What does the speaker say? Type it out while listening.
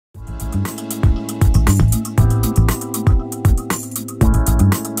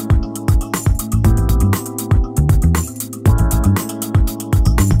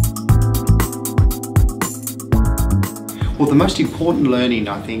the most important learning,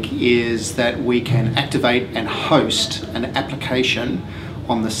 I think, is that we can activate and host an application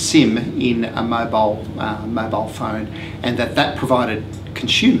on the SIM in a mobile phone, and that provided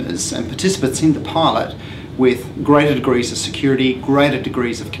consumers and participants in the pilot with greater degrees of security, greater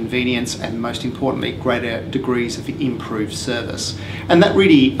degrees of convenience, and most importantly, greater degrees of improved service. And that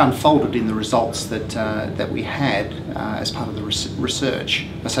really unfolded in the results that we had as part of the research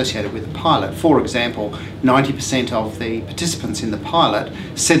associated with the pilot. For example, 90% of the participants in the pilot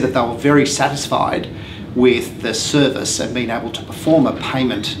said that they were very satisfied with the service and being able to perform a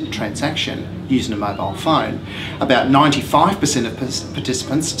payment transaction using a mobile phone. About 95% of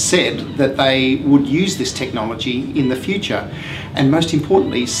participants said that they would use this technology in the future. And most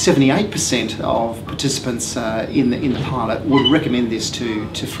importantly, 78% of participants in the pilot would recommend this to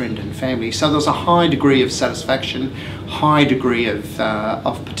friend and family. So there's a high degree of satisfaction, high degree of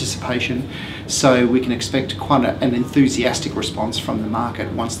participation. So we can expect quite an enthusiastic response from the market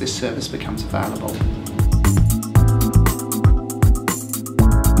once this service becomes available.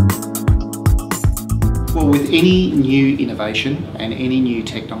 Well, with any new innovation and any new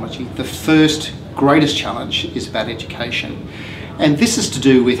technology, the first greatest challenge is about education. And this is to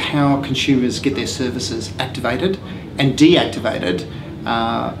do with how consumers get their services activated and deactivated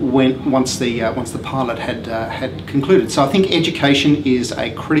once the pilot had concluded. So I think education is a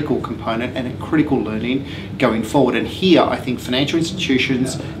critical component and a critical learning going forward. And here I think financial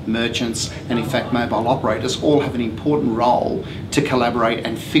institutions, merchants, and in fact mobile operators all have an important role to collaborate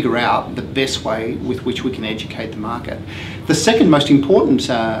and figure out the best way with which we can educate the market. The second most important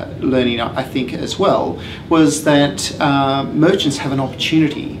learning, I think, as well, was that merchants have an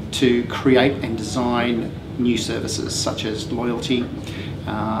opportunity to create and design new services such as loyalty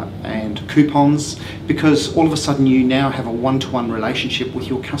and coupons, because all of a sudden you now have a one-to-one relationship with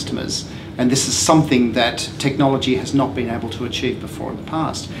your customers, and this is something that technology has not been able to achieve before in the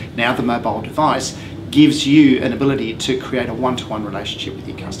past. Now the mobile device gives you an ability to create a one-to-one relationship with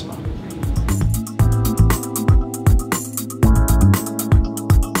your customer.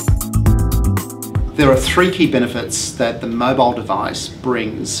 There are three key benefits that the mobile device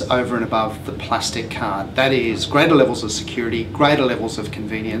brings over and above the plastic card. That is greater levels of security, greater levels of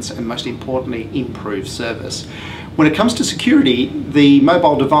convenience, and most importantly, improved service. When it comes to security, the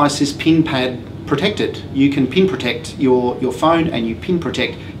mobile device is PIN pad protected. You can PIN protect your phone, and you PIN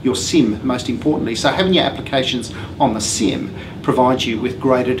protect your SIM, most importantly. So having your applications on the SIM provides you with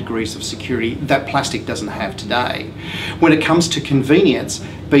greater degrees of security that plastic doesn't have today. When it comes to convenience,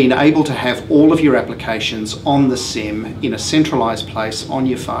 being able to have all of your applications on the SIM in a centralized place on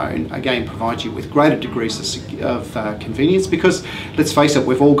your phone, again, provides you with greater degrees of convenience, because let's face it,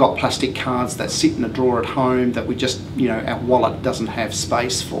 we've all got plastic cards that sit in a drawer at home that we just, our wallet doesn't have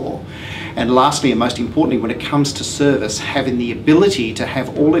space for. And lastly, and most importantly, when it comes to service, having the ability to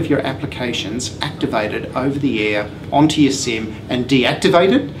have all of your applications activated over the air onto your SIM and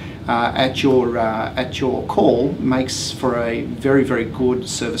deactivated at your call makes for a very, very good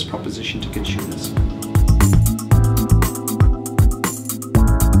service proposition to consumers.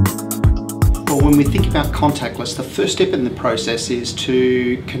 Well, when we think about contactless, the first step in the process is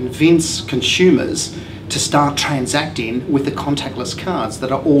to convince consumers to start transacting with the contactless cards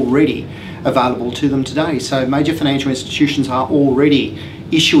that are already available to them today. So major financial institutions are already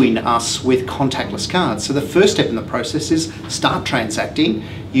issuing us with contactless cards. So the first step in the process is start transacting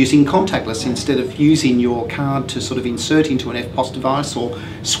using contactless instead of using your card to sort of insert into an EFTPOS device or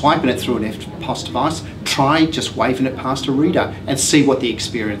swiping it through an EFTPOS device. Try just waving it past a reader and see what the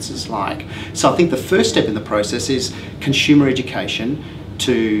experience is like. So I think the first step in the process is consumer education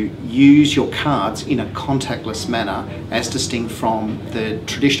to use your cards in a contactless manner as distinct from the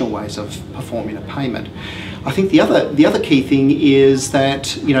traditional ways of performing a payment. I think the other key thing is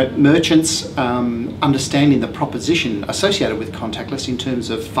that merchants understanding the proposition associated with contactless in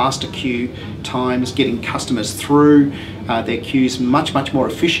terms of faster queue times, getting customers through their queues much more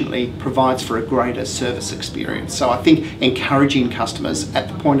efficiently provides for a greater service experience. So I think encouraging customers at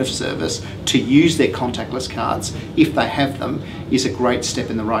the point of service to use their contactless cards, if they have them, is a great step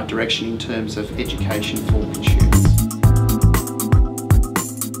in the right direction in terms of education for consumers.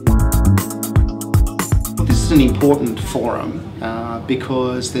 This is an important forum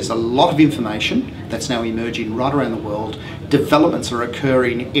because there's a lot of information that's now emerging right around the world. Developments are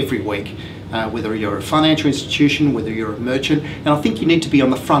occurring every week, whether you're a financial institution, whether you're a merchant, and I think you need to be on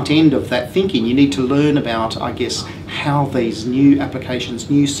the front end of that thinking. You need to learn about, I guess, how these new applications,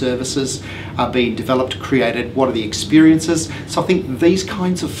 new services are being developed, created, what are the experiences. So I think these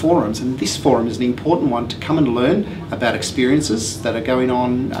kinds of forums, and this forum is an important one to come and learn about experiences that are going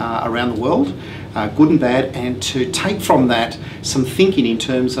on around the world, good and bad, and to take from that some thinking in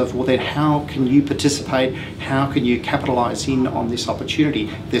terms of, well then, how can you participate, how can you capitalise in on this opportunity.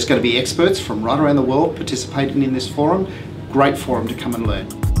 There's going to be experts from right around the world participating in this forum. Great forum to come and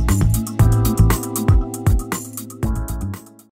learn.